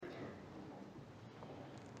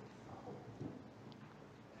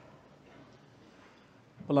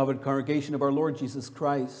Beloved congregation of our Lord Jesus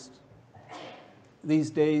Christ, these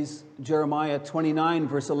days Jeremiah 29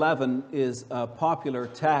 verse 11 is a popular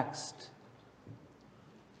text.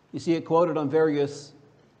 You see it quoted on various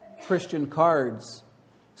Christian cards,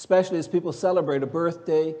 especially as people celebrate a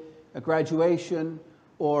birthday, a graduation,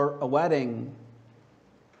 or a wedding.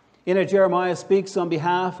 In it, Jeremiah speaks on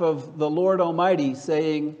behalf of the Lord Almighty,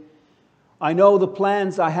 saying, "I know the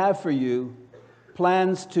plans I have for you,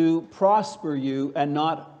 plans to prosper you and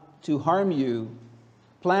not to harm you,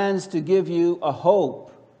 plans to give you a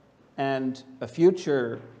hope and a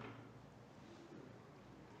future."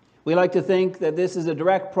 We like to think that this is a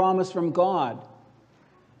direct promise from God,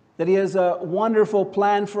 that He has a wonderful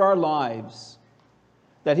plan for our lives,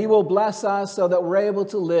 that He will bless us so that we're able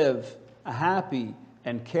to live a happy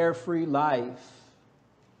and carefree life.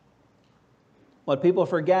 What people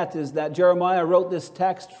forget is that Jeremiah wrote this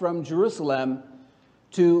text from Jerusalem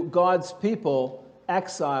to God's people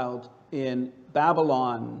exiled in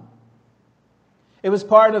Babylon. It was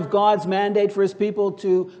part of God's mandate for His people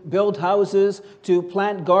to build houses, to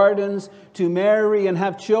plant gardens, to marry and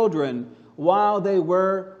have children while they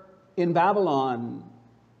were in Babylon.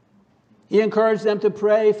 He encouraged them to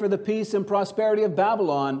pray for the peace and prosperity of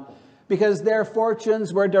Babylon because their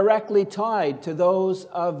fortunes were directly tied to those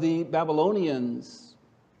of the Babylonians.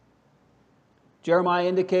 Jeremiah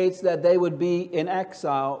indicates that they would be in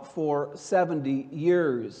exile for 70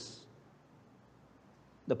 years.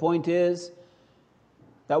 The point is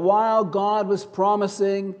that while God was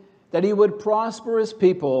promising that He would prosper His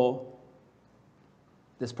people,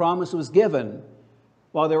 this promise was given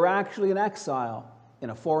while they were actually in exile in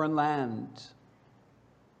a foreign land.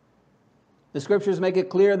 The Scriptures make it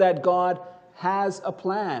clear that God has a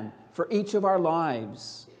plan for each of our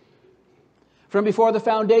lives. From before the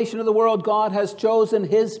foundation of the world, God has chosen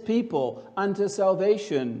His people unto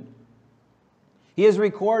salvation. He has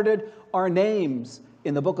recorded our names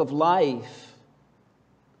in the book of life.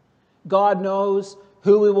 God knows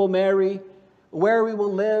who we will marry, where we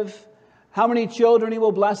will live, how many children He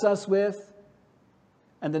will bless us with,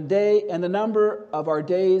 and the day and the number of our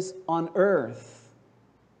days on earth.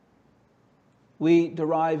 We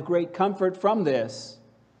derive great comfort from this,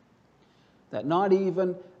 that not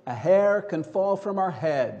even a hair can fall from our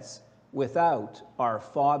heads without our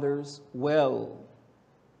Father's will.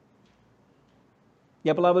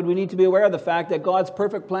 Yet, beloved, we need to be aware of the fact that God's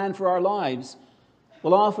perfect plan for our lives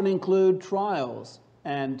will often include trials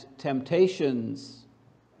and temptations.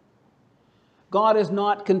 God is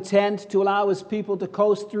not content to allow His people to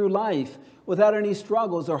coast through life without any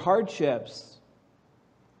struggles or hardships.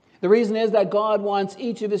 The reason is that God wants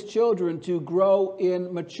each of His children to grow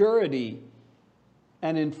in maturity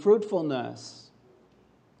and in fruitfulness.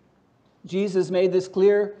 Jesus made this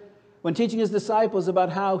clear when teaching His disciples about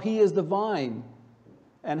how He is the vine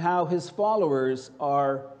and how His followers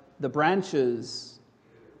are the branches.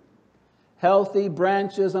 Healthy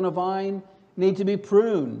branches on a vine need to be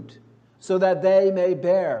pruned so that they may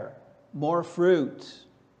bear more fruit.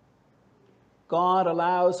 God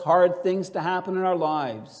allows hard things to happen in our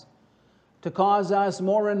lives to cause us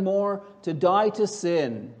more and more to die to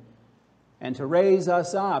sin and to raise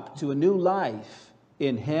us up to a new life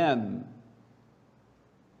in Him.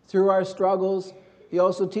 Through our struggles, He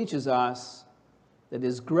also teaches us that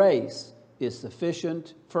His grace is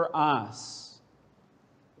sufficient for us.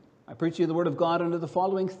 I preach you the Word of God under the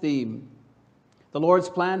following theme. The Lord's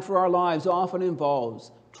plan for our lives often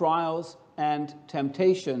involves trials and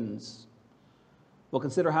temptations. We'll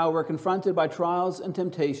consider how we're confronted by trials and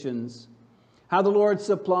temptations, how the Lord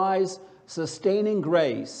supplies sustaining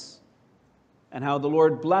grace, and how the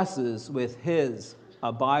Lord blesses with His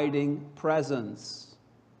abiding presence.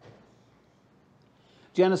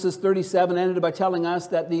 Genesis 37 ended by telling us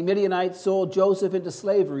that the Midianites sold Joseph into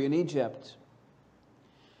slavery in Egypt.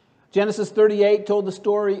 Genesis 38 told the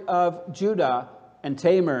story of Judah and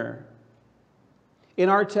Tamar. In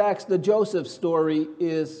our text, the Joseph story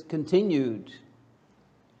is continued.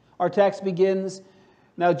 Our text begins,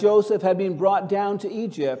 "Now Joseph had been brought down to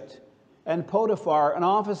Egypt, and Potiphar, an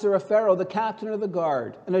officer of Pharaoh, the captain of the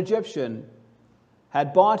guard, an Egyptian,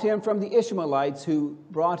 had bought him from the Ishmaelites who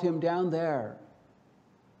brought him down there."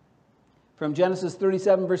 From Genesis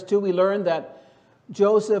 37 verse 2, we learn that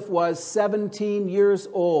Joseph was 17 years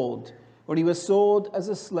old when he was sold as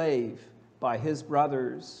a slave by his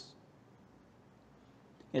brothers.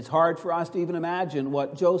 It's hard for us to even imagine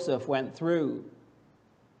what Joseph went through.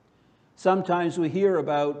 Sometimes we hear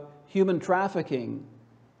about human trafficking.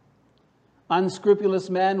 Unscrupulous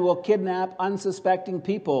men will kidnap unsuspecting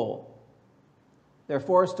people. They're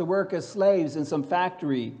forced to work as slaves in some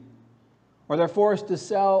factory or they're forced to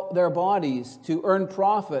sell their bodies to earn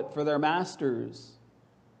profit for their masters.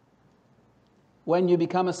 When you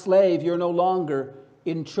become a slave, you're no longer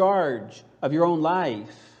in charge of your own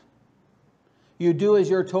life. You do as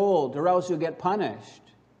you're told, or else you'll get punished.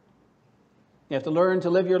 You have to learn to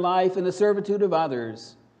live your life in the servitude of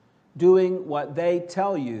others, doing what they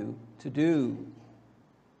tell you to do.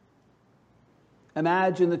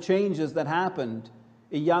 Imagine the changes that happened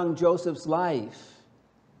in young Joseph's life.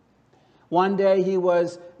 One day he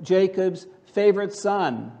was Jacob's favorite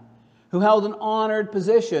son, who held an honored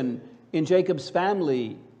position in Jacob's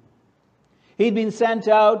family. He'd been sent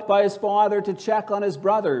out by his father to check on his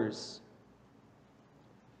brothers.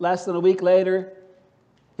 Less than a week later,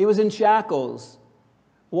 he was in shackles,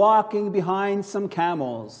 walking behind some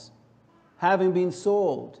camels, having been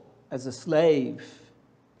sold as a slave.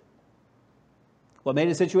 What made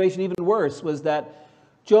the situation even worse was that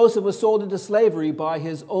Joseph was sold into slavery by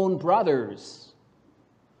his own brothers.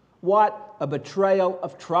 What a betrayal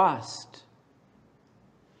of trust.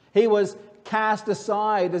 He was cast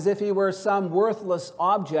aside as if he were some worthless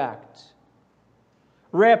object,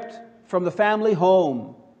 ripped from the family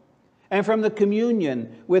home and from the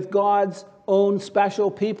communion with God's own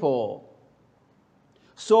special people,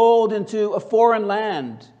 sold into a foreign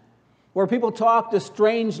land where people talked a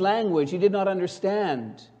strange language he did not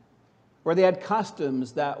understand, where they had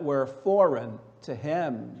customs that were foreign to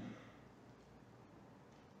him.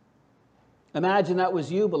 Imagine that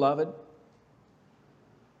was you, beloved.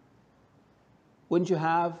 Wouldn't you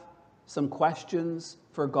have some questions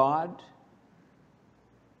for God?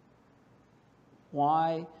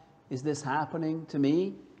 Why is this happening to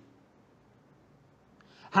me?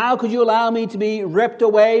 How could you allow me to be ripped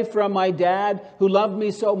away from my dad who loved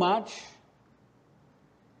me so much?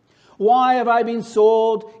 Why have I been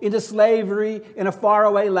sold into slavery in a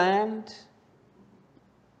faraway land?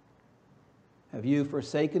 Have you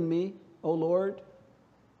forsaken me, O Lord?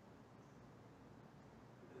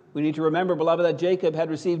 We need to remember, beloved, that Jacob had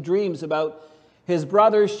received dreams about his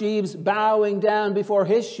brother's sheaves bowing down before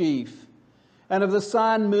his sheaf, and of the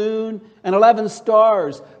sun, moon, and 11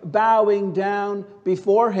 stars bowing down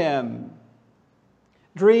before him.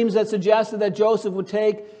 Dreams that suggested that Joseph would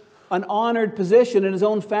take an honored position in his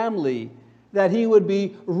own family, that he would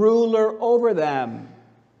be ruler over them.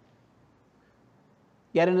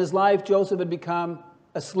 Yet in his life, Joseph had become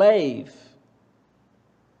a slave.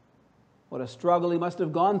 What a struggle he must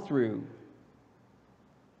have gone through.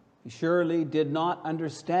 He surely did not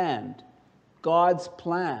understand God's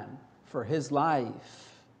plan for his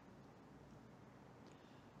life.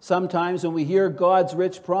 Sometimes when we hear God's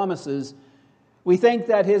rich promises, we think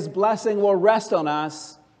that his blessing will rest on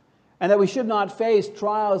us and that we should not face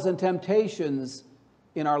trials and temptations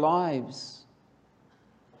in our lives.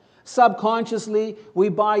 Subconsciously, we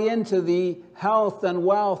buy into the health and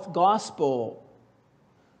wealth gospel.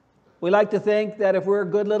 We like to think that if we're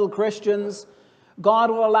good little Christians, God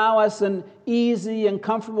will allow us an easy and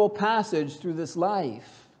comfortable passage through this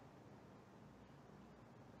life.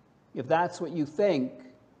 If that's what you think,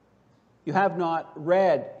 you have not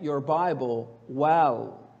read your Bible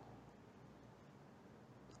well.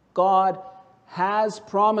 God has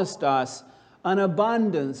promised us an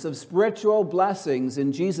abundance of spiritual blessings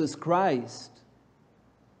in Jesus Christ.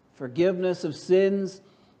 Forgiveness of sins,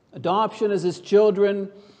 adoption as his children,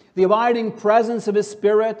 the abiding presence of his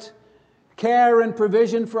Spirit, care and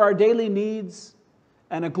provision for our daily needs,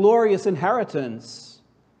 and a glorious inheritance.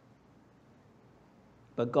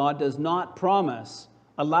 But God does not promise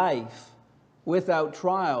a life without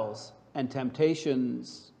trials and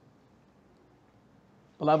temptations.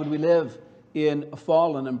 Beloved, we live in a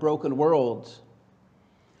fallen and broken world.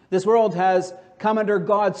 This world has come under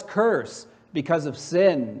God's curse because of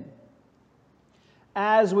sin.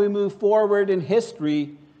 As we move forward in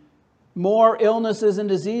history, more illnesses and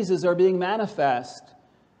diseases are being manifest,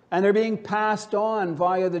 and they're being passed on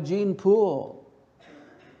via the gene pool.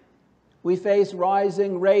 We face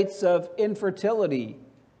rising rates of infertility,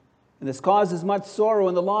 and this causes much sorrow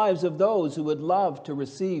in the lives of those who would love to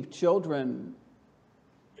receive children.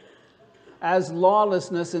 As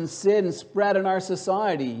lawlessness and sin spread in our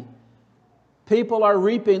society, people are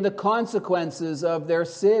reaping the consequences of their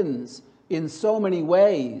sins in so many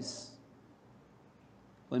ways.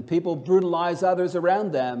 When people brutalize others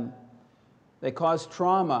around them, they cause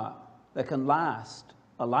trauma that can last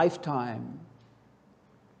a lifetime.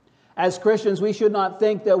 As Christians, we should not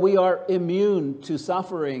think that we are immune to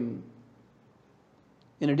suffering.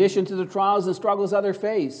 In addition to the trials and struggles others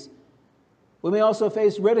face, we may also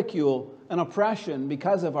face ridicule and oppression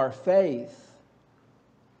because of our faith.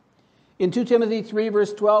 In 2 Timothy 3,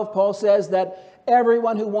 verse 12, Paul says that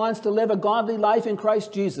everyone who wants to live a godly life in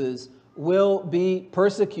Christ Jesus will be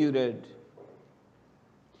persecuted.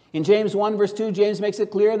 In James 1, verse 2, James makes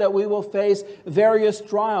it clear that we will face various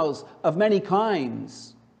trials of many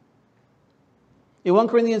kinds. In 1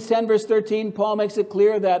 Corinthians 10, verse 13, Paul makes it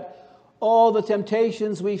clear that all the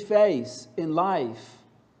temptations we face in life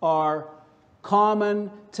are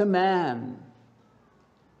common to man.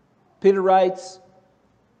 Peter writes,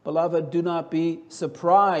 "Beloved, do not be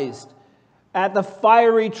surprised at the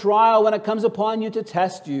fiery trial when it comes upon you to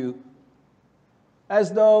test you,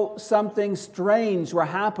 as though something strange were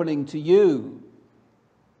happening to you."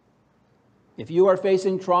 If you are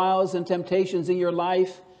facing trials and temptations in your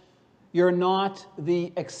life, you're not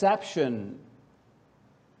the exception.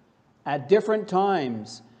 At different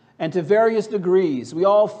times and to various degrees, we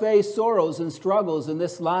all face sorrows and struggles in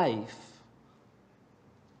this life.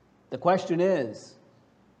 The question is,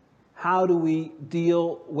 how do we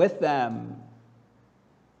deal with them?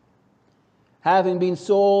 Having been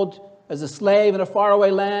sold as a slave in a faraway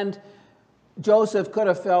land, Joseph could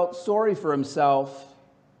have felt sorry for himself.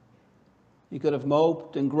 He could have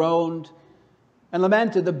moped and groaned and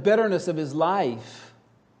lamented the bitterness of his life.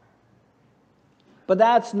 But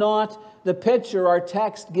that's not the picture our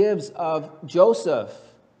text gives of Joseph.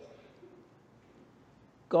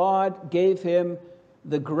 God gave him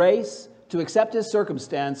the grace to accept his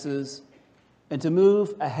circumstances and to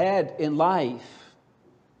move ahead in life.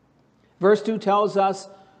 Verse 2 tells us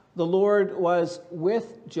the Lord was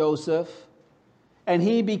with Joseph and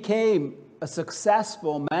he became a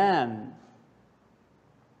successful man.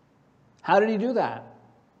 How did he do that?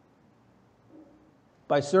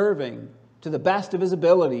 By serving to the best of his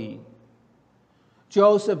ability.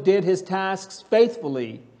 Joseph did his tasks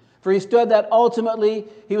faithfully, for he stood that ultimately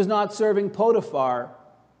he was not serving Potiphar,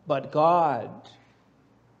 but God.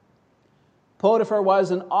 Potiphar was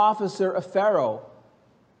an officer of Pharaoh,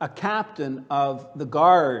 a captain of the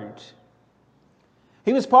guard.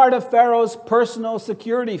 He was part of Pharaoh's personal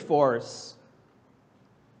security force.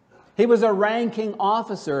 He was a ranking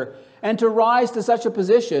officer, and to rise to such a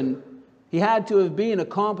position, he had to have been a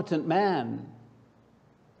competent man.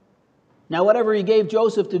 Now, whatever he gave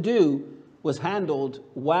Joseph to do was handled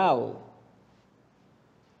well.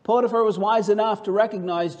 Potiphar was wise enough to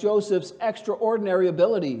recognize Joseph's extraordinary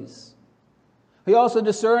abilities. He also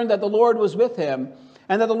discerned that the Lord was with him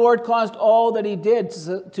and that the Lord caused all that he did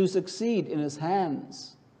to succeed in his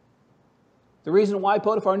hands. The reason why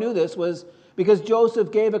Potiphar knew this was because Joseph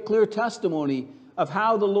gave a clear testimony of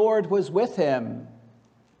how the Lord was with him.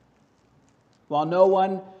 While no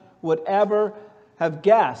one would ever have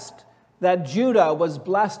guessed that Judah was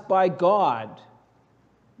blessed by God,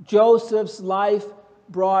 Joseph's life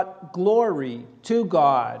brought glory to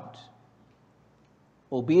God.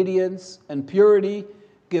 Obedience and purity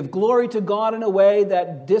give glory to God in a way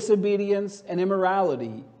that disobedience and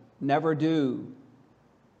immorality never do.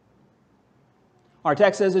 Our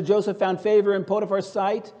text says that Joseph found favor in Potiphar's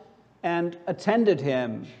sight and attended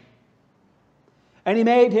him. And he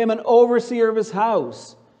made him an overseer of his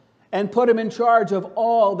house and put him in charge of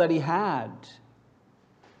all that he had.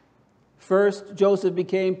 First, Joseph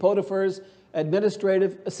became Potiphar's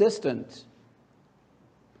administrative assistant.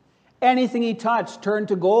 Anything he touched turned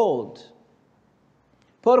to gold.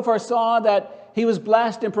 Potiphar saw that he was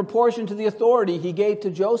blessed in proportion to the authority he gave to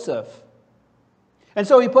Joseph. And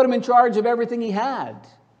so he put him in charge of everything he had.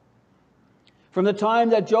 From the time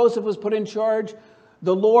that Joseph was put in charge,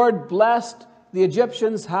 the Lord blessed the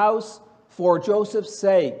Egyptian's house for Joseph's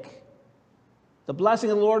sake. The blessing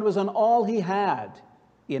of the Lord was on all he had,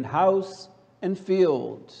 in house and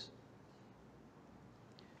field.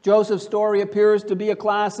 Joseph's story appears to be a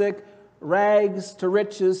classic rags to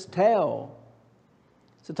riches tale.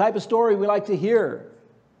 It's the type of story we like to hear.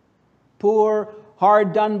 Poor,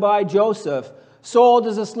 hard done by Joseph, sold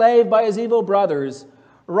as a slave by his evil brothers,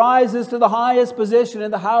 rises to the highest position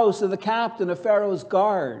in the house of the captain of Pharaoh's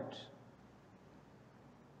guard.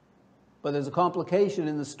 But there's a complication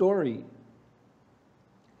in the story.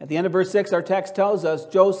 At the end of verse 6, our text tells us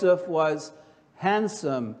Joseph was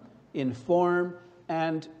handsome in form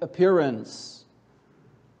and appearance.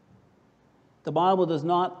 The Bible does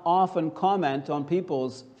not often comment on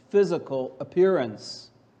people's physical appearance.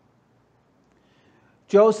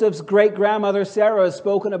 Joseph's great-grandmother Sarah is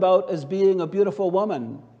spoken about as being a beautiful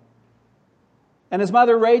woman. And his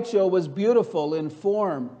mother Rachel was beautiful in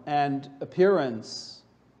form and appearance.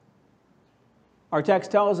 Our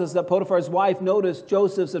text tells us that Potiphar's wife noticed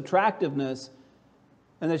Joseph's attractiveness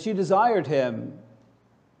and that she desired him.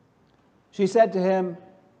 She said to him,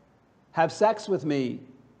 "Have sex with me."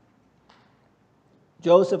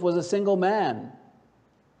 Joseph was a single man,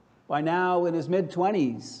 by now in his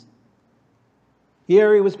mid-20s.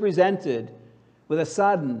 Here he was presented with a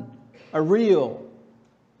sudden, a real,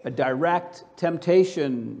 a direct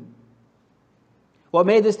temptation. What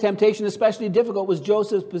made this temptation especially difficult was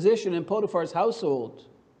Joseph's position in Potiphar's household.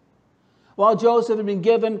 While Joseph had been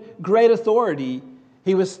given great authority,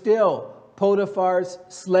 he was still Potiphar's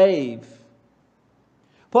slave.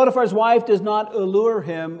 Potiphar's wife does not allure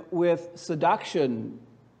him with seduction.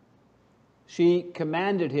 She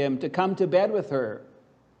commanded him to come to bed with her.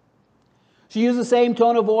 She used the same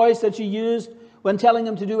tone of voice that she used when telling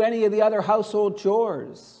him to do any of the other household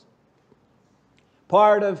chores.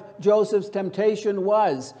 Part of Joseph's temptation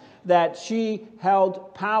was that she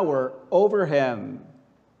held power over him.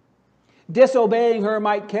 Disobeying her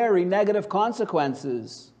might carry negative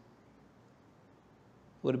consequences.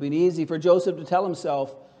 It would have been easy for Joseph to tell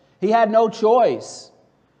himself he had no choice,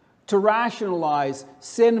 to rationalize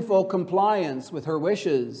sinful compliance with her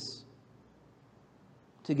wishes.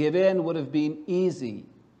 To give in would have been easy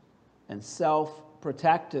and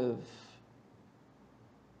self-protective.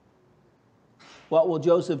 What will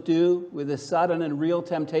Joseph do with this sudden and real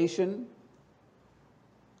temptation?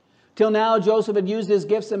 Till now, Joseph had used his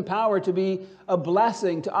gifts and power to be a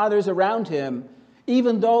blessing to others around him,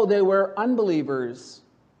 even though they were unbelievers.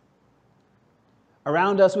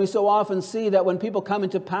 Around us, we so often see that when people come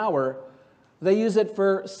into power, they use it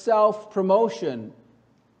for self-promotion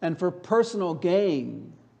and for personal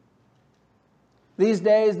gain. These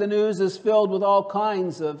days, the news is filled with all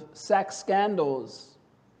kinds of sex scandals.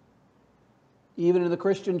 Even in the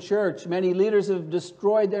Christian church, many leaders have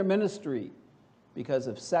destroyed their ministry because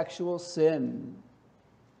of sexual sin.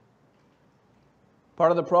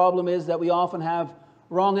 Part of the problem is that we often have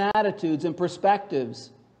wrong attitudes and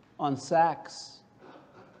perspectives on sex.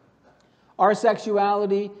 Our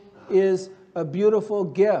sexuality is a beautiful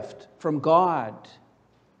gift from God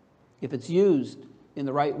if it's used in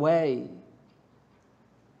the right way.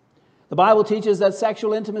 The Bible teaches that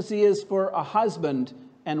sexual intimacy is for a husband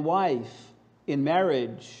and wife in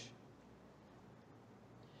marriage.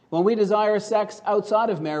 When we desire sex outside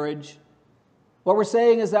of marriage, what we're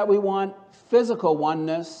saying is that we want physical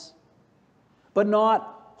oneness, but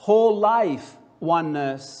not whole life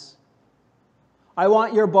oneness. I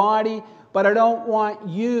want your body, but I don't want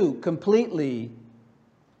you completely.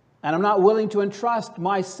 And I'm not willing to entrust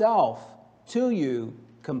myself to you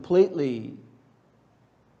completely.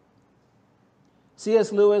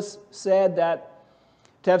 C.S. Lewis said that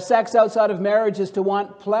to have sex outside of marriage is to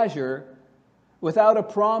want pleasure without a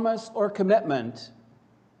promise or commitment.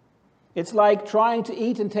 It's like trying to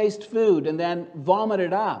eat and taste food and then vomit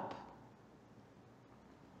it up.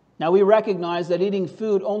 Now we recognize that eating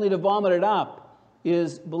food only to vomit it up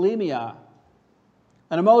is bulimia,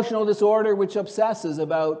 an emotional disorder which obsesses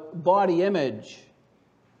about body image.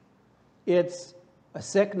 It's a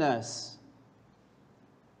sickness.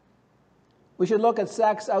 We should look at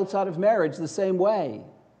sex outside of marriage the same way.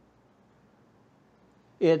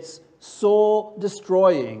 It's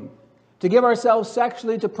soul-destroying to give ourselves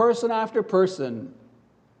sexually to person after person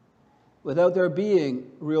without there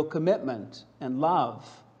being real commitment and love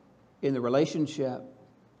in the relationship.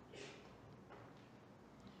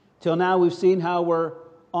 Till now, we've seen how we're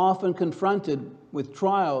often confronted with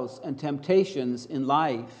trials and temptations in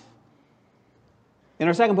life. In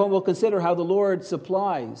our second point, we'll consider how the Lord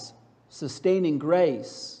supplies sustaining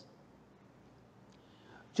grace.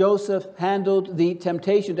 Joseph handled the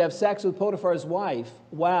temptation to have sex with Potiphar's wife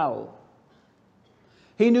well.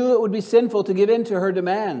 He knew it would be sinful to give in to her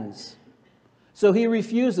demands, so he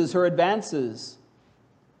refuses her advances.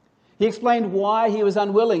 He explained why he was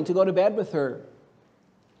unwilling to go to bed with her.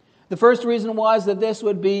 The first reason was that this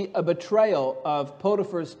would be a betrayal of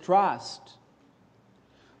Potiphar's trust.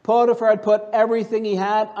 Potiphar had put everything he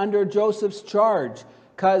had under Joseph's charge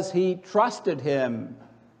because he trusted him.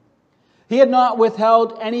 He had not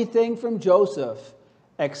withheld anything from Joseph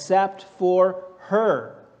except for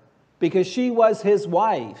her, because she was his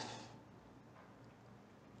wife.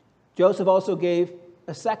 Joseph also gave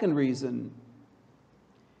a second reason.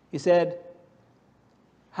 He said,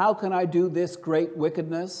 "How can I do this great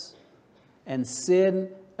wickedness and sin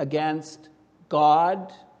against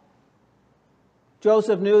God?"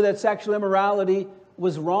 Joseph knew that sexual immorality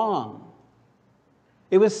was wrong.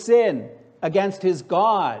 It was sin against his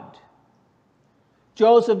God.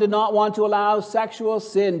 Joseph did not want to allow sexual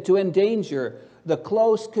sin to endanger the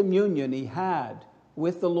close communion he had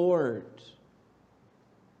with the Lord.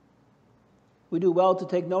 We do well to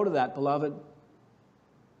take note of that, beloved.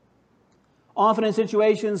 Often in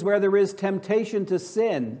situations where there is temptation to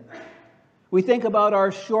sin, We think about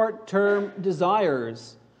our short-term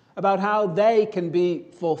desires, about how they can be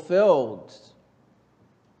fulfilled.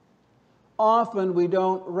 Often we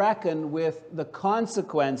don't reckon with the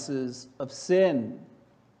consequences of sin.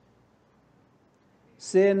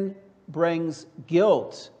 Sin brings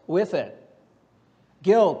guilt with it.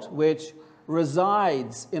 Guilt which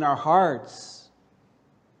resides in our hearts.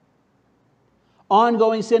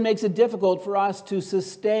 Ongoing sin makes it difficult for us to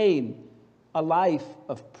sustain a life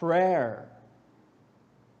of prayer.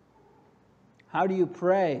 How do you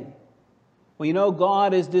pray? Well, you know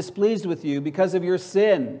God is displeased with you because of your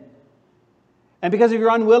sin and because of your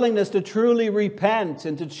unwillingness to truly repent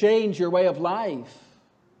and to change your way of life.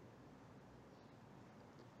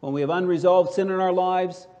 When we have unresolved sin in our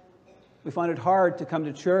lives, we find it hard to come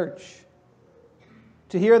to church,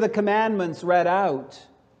 to hear the commandments read out,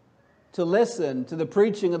 to listen to the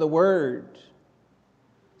preaching of the Word.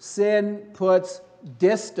 Sin puts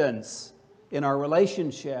distance in our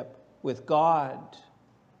relationship with God.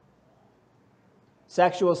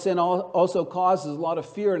 Sexual sin also causes a lot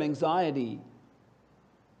of fear and anxiety.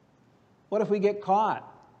 What if we get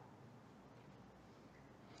caught?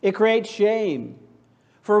 It creates shame,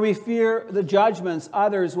 for we fear the judgments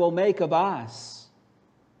others will make of us.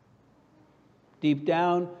 Deep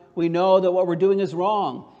down, we know that what we're doing is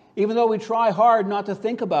wrong, even though we try hard not to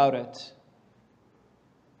think about it.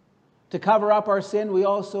 To cover up our sin, we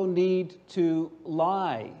also need to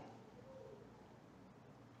lie.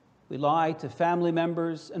 We lie to family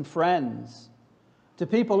members and friends, to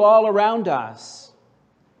people all around us.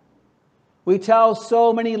 We tell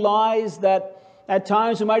so many lies that at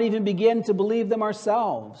times we might even begin to believe them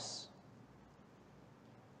ourselves.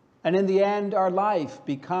 And in the end, our life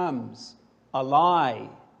becomes a lie.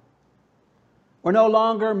 We're no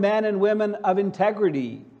longer men and women of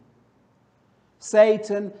integrity.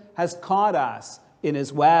 Satan has caught us in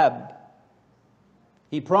his web.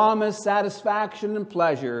 He promised satisfaction and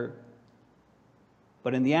pleasure,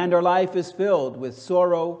 but in the end our life is filled with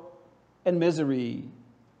sorrow and misery.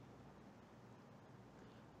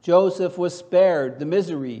 Joseph was spared the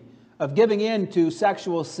misery of giving in to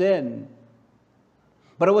sexual sin,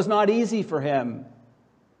 but it was not easy for him.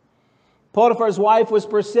 Potiphar's wife was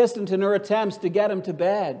persistent in her attempts to get him to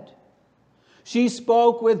bed. She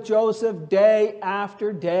spoke with Joseph day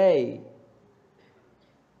after day.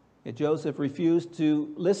 Yet Joseph refused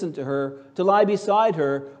to listen to her, to lie beside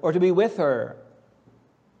her, or to be with her.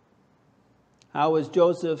 How was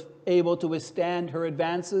Joseph able to withstand her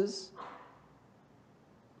advances?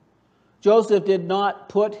 Joseph did not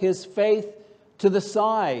put his faith to the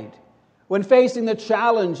side when facing the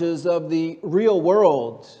challenges of the real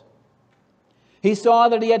world. He saw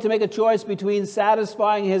that he had to make a choice between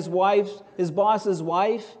satisfying his boss's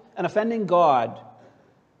wife, and offending God,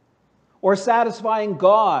 or satisfying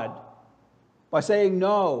God by saying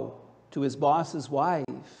no to his boss's wife.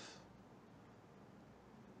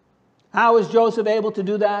 How is Joseph able to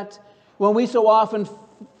do that when we so often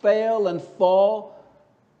fail and fall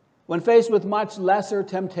when faced with much lesser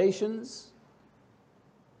temptations?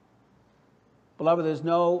 Beloved, there's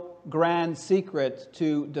no grand secret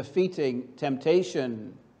to defeating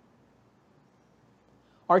temptation.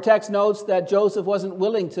 Our text notes that Joseph wasn't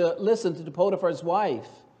willing to listen to Potiphar's wife,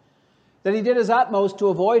 that he did his utmost to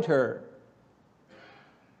avoid her.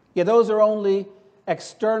 Yet those are only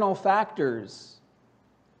external factors.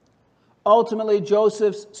 Ultimately,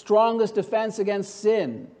 Joseph's strongest defense against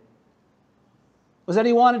sin was that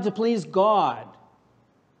he wanted to please God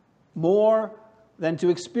more than to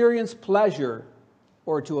experience pleasure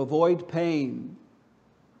or to avoid pain.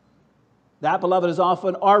 That, beloved, is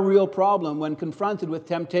often our real problem when confronted with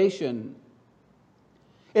temptation.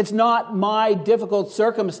 It's not my difficult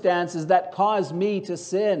circumstances that cause me to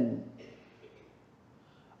sin.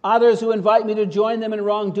 Others who invite me to join them in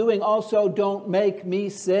wrongdoing also don't make me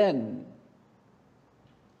sin.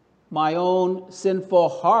 My own sinful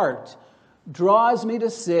heart draws me to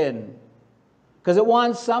sin because it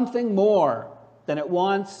wants something more than it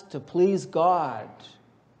wants to please God.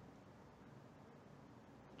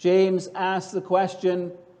 James asks the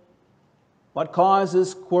question, what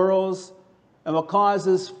causes quarrels and what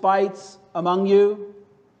causes fights among you?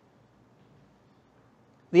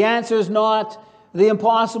 The answer is not the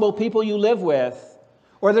impossible people you live with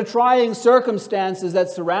or the trying circumstances that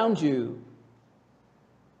surround you.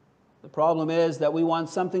 The problem is that we want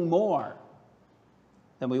something more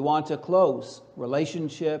than we want a close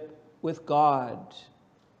relationship with God.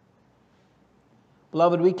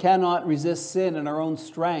 Beloved, we cannot resist sin in our own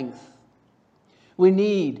strength. We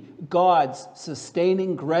need God's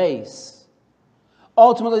sustaining grace.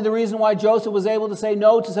 Ultimately, the reason why Joseph was able to say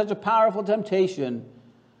no to such a powerful temptation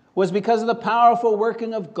was because of the powerful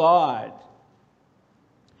working of God.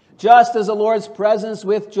 Just as the Lord's presence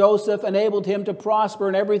with Joseph enabled him to prosper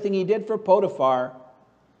in everything he did for Potiphar,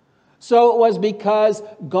 so it was because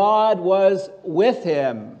God was with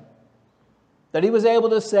him that he was able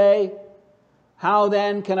to say, "How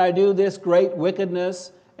then can I do this great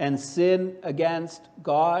wickedness and sin against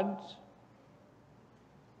God?"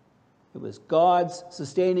 It was God's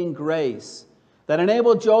sustaining grace that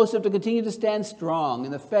enabled Joseph to continue to stand strong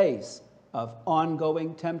in the face of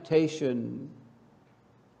ongoing temptation.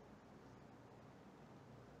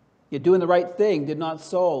 Yet doing the right thing did not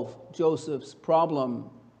solve Joseph's problem.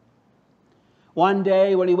 One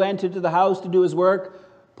day when he went into the house to do his work,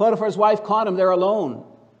 Potiphar's wife caught him there alone.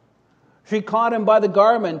 She caught him by the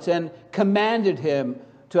garment and commanded him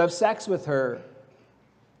to have sex with her.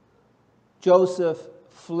 Joseph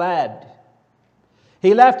fled.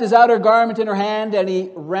 He left his outer garment in her hand and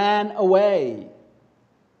he ran away.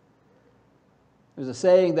 There's a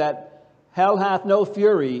saying that hell hath no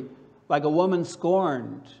fury like a woman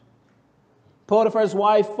scorned. Potiphar's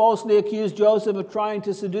wife falsely accused Joseph of trying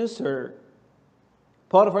to seduce her.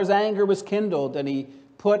 Potiphar's anger was kindled and he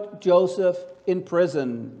put Joseph in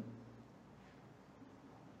prison.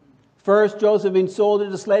 First, Joseph had been sold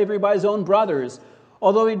into slavery by his own brothers,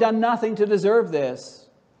 although he'd done nothing to deserve this.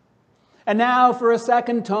 And now, for a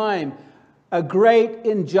second time, a great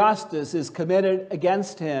injustice is committed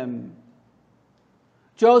against him.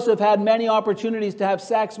 Joseph had many opportunities to have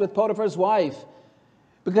sex with Potiphar's wife,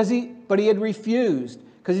 but he had refused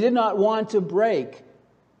because he did not want to break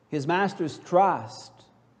his master's trust.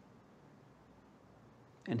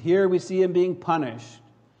 And here we see him being punished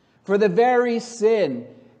for the very sin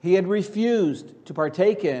he had refused to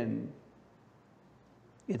partake in.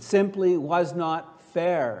 It simply was not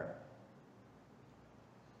fair.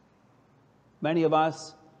 Many of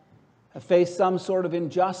us have faced some sort of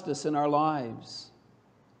injustice in our lives.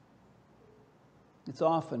 It's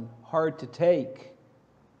often hard to take.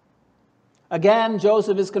 Again,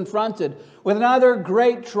 Joseph is confronted with another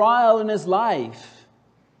great trial in his life.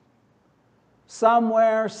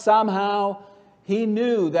 Somewhere, somehow, he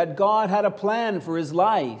knew that God had a plan for his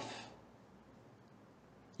life.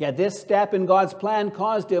 Yet this step in God's plan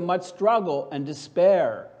caused him much struggle and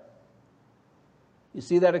despair. You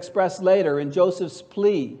see that expressed later in Joseph's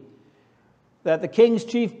plea that the king's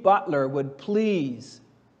chief butler would please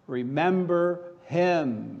remember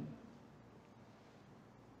him.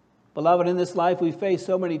 Beloved, in this life we face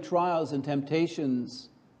so many trials and temptations.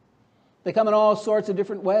 They come in all sorts of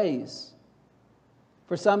different ways.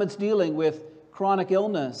 For some, it's dealing with chronic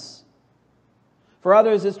illness. For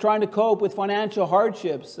others, it's trying to cope with financial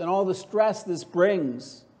hardships and all the stress this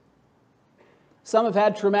brings. Some have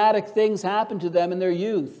had traumatic things happen to them in their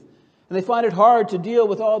youth, and they find it hard to deal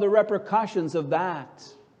with all the repercussions of that.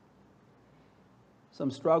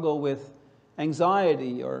 Some struggle with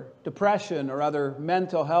anxiety or depression or other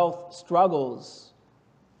mental health struggles.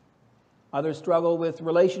 Others struggle with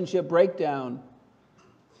relationship breakdown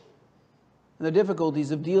and the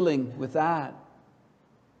difficulties of dealing with that.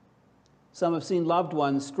 Some have seen loved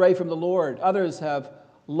ones stray from the Lord. Others have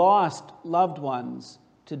lost loved ones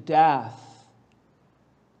to death.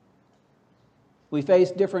 We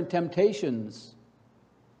face different temptations.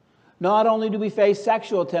 Not only do we face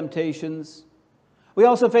sexual temptations, we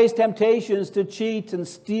also face temptations to cheat and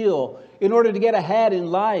steal in order to get ahead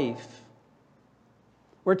in life.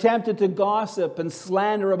 We're tempted to gossip and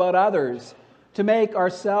slander about others to make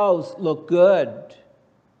ourselves look good.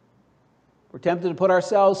 We're tempted to put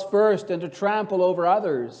ourselves first and to trample over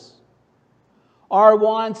others. Our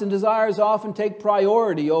wants and desires often take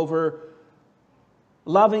priority over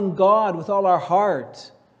loving God with all our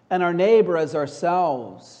heart and our neighbor as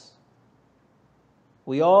ourselves.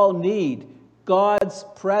 We all need God's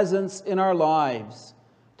presence in our lives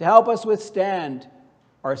to help us withstand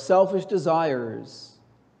our selfish desires.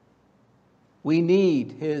 We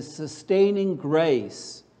need His sustaining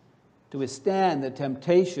grace to withstand the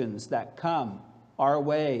temptations that come our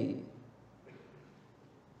way.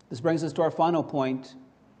 This brings us to our final point,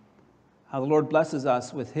 how the Lord blesses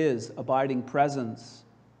us with His abiding presence.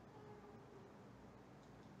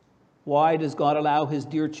 Why does God allow His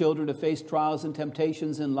dear children to face trials and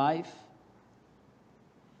temptations in life?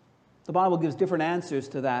 The Bible gives different answers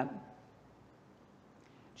to that.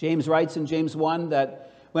 James writes in James 1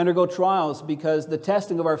 that we undergo trials because the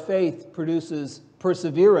testing of our faith produces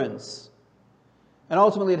perseverance. And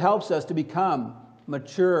ultimately it helps us to become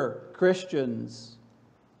mature Christians.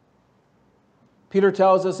 Peter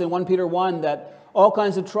tells us in 1 Peter 1 that all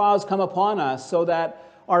kinds of trials come upon us so that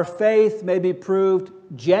our faith may be proved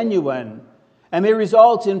genuine and may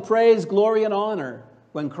result in praise, glory, and honor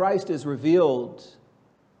when Christ is revealed.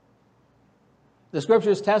 The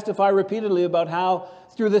Scriptures testify repeatedly about how,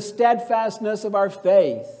 through the steadfastness of our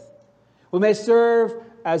faith, we may serve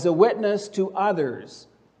as a witness to others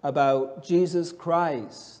about Jesus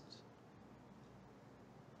Christ.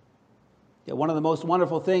 Yet one of the most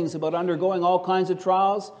wonderful things about undergoing all kinds of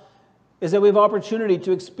trials is that we have opportunity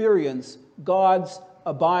to experience God's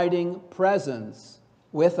abiding presence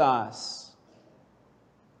with us.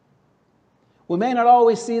 We may not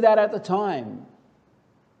always see that at the time,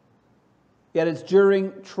 yet it's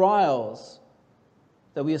during trials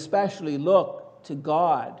that we especially look to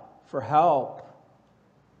God for help.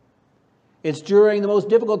 It's during the most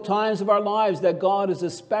difficult times of our lives that God is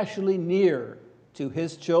especially near to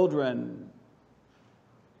His children.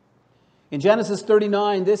 In Genesis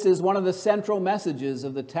 39, this is one of the central messages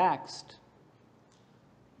of the text.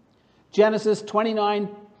 Genesis 29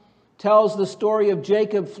 tells the story of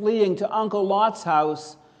Jacob fleeing to Uncle Lot's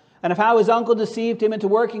house and of how his uncle deceived him into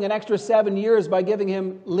working an extra 7 years by giving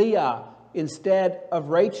him Leah instead of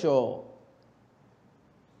Rachel.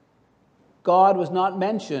 God was not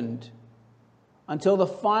mentioned until the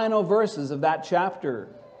final verses of that chapter.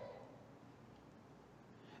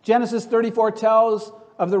 Genesis 34 tells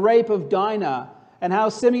of the rape of Dinah and how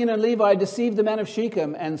Simeon and Levi deceived the men of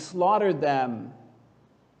Shechem and slaughtered them.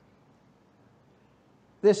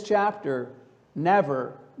 This chapter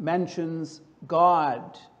never mentions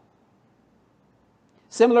God.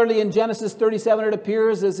 Similarly, in Genesis 37, it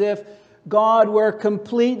appears as if God were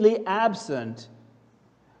completely absent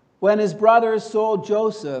when his brothers sold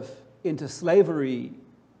Joseph into slavery.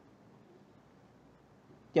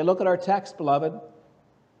 Yet look at our text, beloved.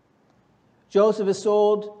 Joseph is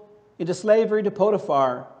sold into slavery to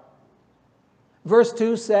Potiphar. Verse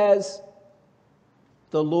 2 says,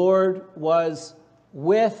 the Lord was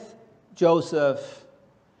with Joseph.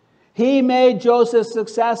 He made Joseph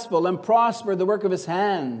successful and prospered the work of his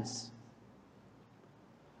hands.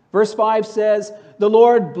 Verse 5 says, the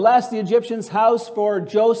Lord blessed the Egyptian's house for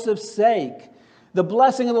Joseph's sake. The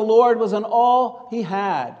blessing of the Lord was on all he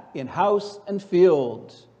had in house and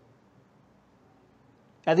field.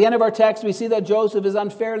 At the end of our text, we see that Joseph is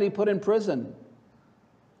unfairly put in prison.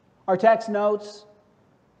 Our text notes,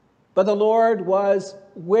 but the Lord was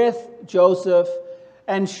with Joseph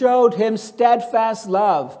and showed him steadfast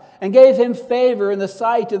love and gave him favor in the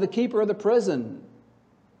sight of the keeper of the prison.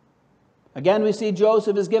 Again, we see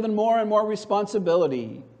Joseph is given more and more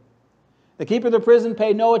responsibility. The keeper of the prison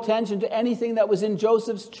paid no attention to anything that was in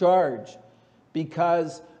Joseph's charge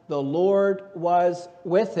because the Lord was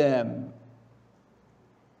with him.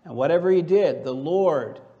 And whatever he did, the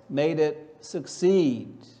Lord made it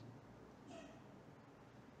succeed.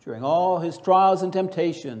 During all his trials and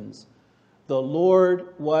temptations, the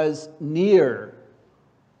Lord was near.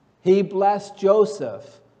 He blessed Joseph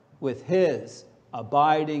with his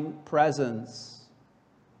abiding presence.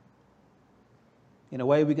 In a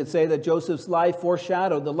way, we could say that Joseph's life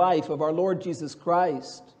foreshadowed the life of our Lord Jesus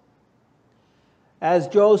Christ. As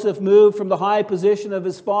Joseph moved from the high position of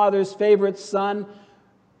his father's favorite son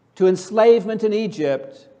to enslavement in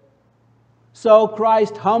Egypt, so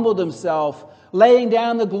Christ humbled himself, laying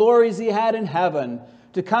down the glories he had in heaven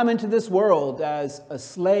to come into this world as a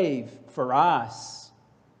slave for us.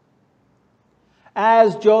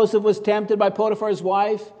 As Joseph was tempted by Potiphar's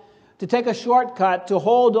wife to take a shortcut to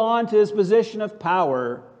hold on to his position of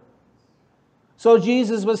power, so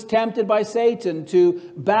Jesus was tempted by Satan to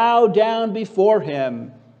bow down before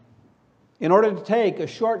him in order to take a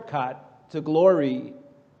shortcut to glory.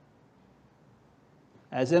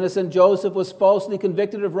 As innocent Joseph was falsely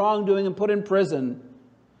convicted of wrongdoing and put in prison,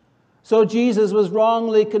 so Jesus was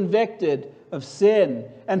wrongly convicted of sin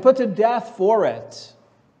and put to death for it.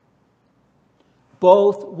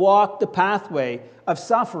 Both walked the pathway of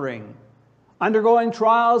suffering, undergoing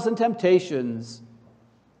trials and temptations,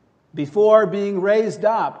 before being raised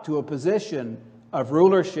up to a position of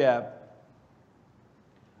rulership.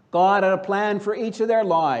 God had a plan for each of their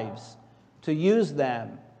lives to use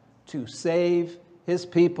them to save his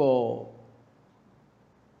people.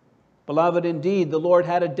 Beloved, indeed, the Lord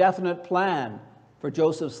had a definite plan for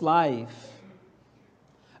Joseph's life.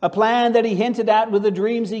 A plan that he hinted at with the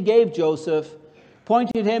dreams he gave Joseph,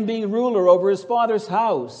 pointing to him being ruler over his father's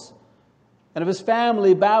house and of his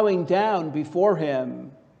family bowing down before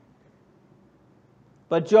him.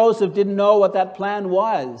 But Joseph didn't know what that plan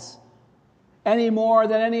was, any more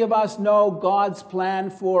than any of us know God's plan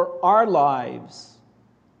for our lives.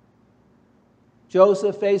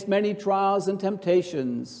 Joseph faced many trials and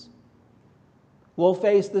temptations. We'll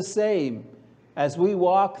face the same as we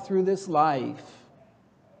walk through this life.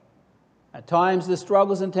 At times, the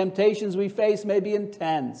struggles and temptations we face may be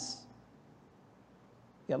intense.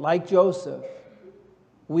 Yet, like Joseph,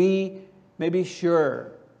 we may be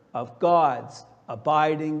sure of God's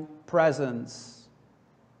abiding presence.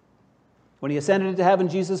 When he ascended into heaven,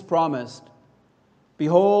 Jesus promised,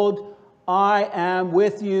 "Behold, I am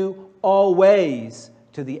with you always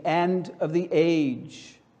to the end of the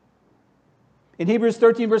age." In Hebrews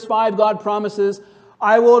 13, verse 5, God promises,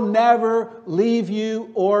 "I will never leave you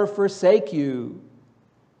or forsake you."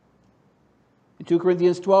 In 2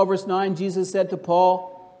 Corinthians 12, verse 9, Jesus said to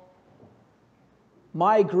Paul,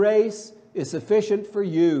 "My grace is sufficient for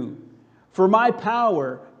you, for my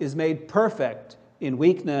power is made perfect in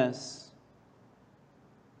weakness."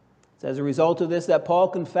 It's as a result of this that Paul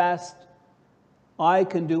confessed, "I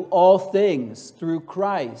can do all things through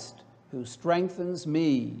Christ who strengthens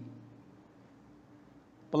me."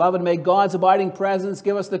 Beloved, may God's abiding presence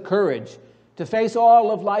give us the courage to face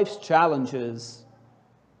all of life's challenges.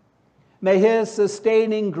 May his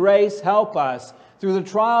sustaining grace help us through the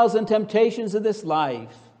trials and temptations of this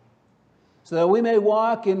life, so that we may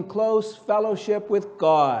walk in close fellowship with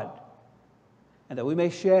God, and that we may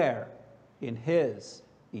share in his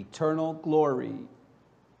eternal glory.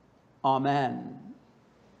 Amen.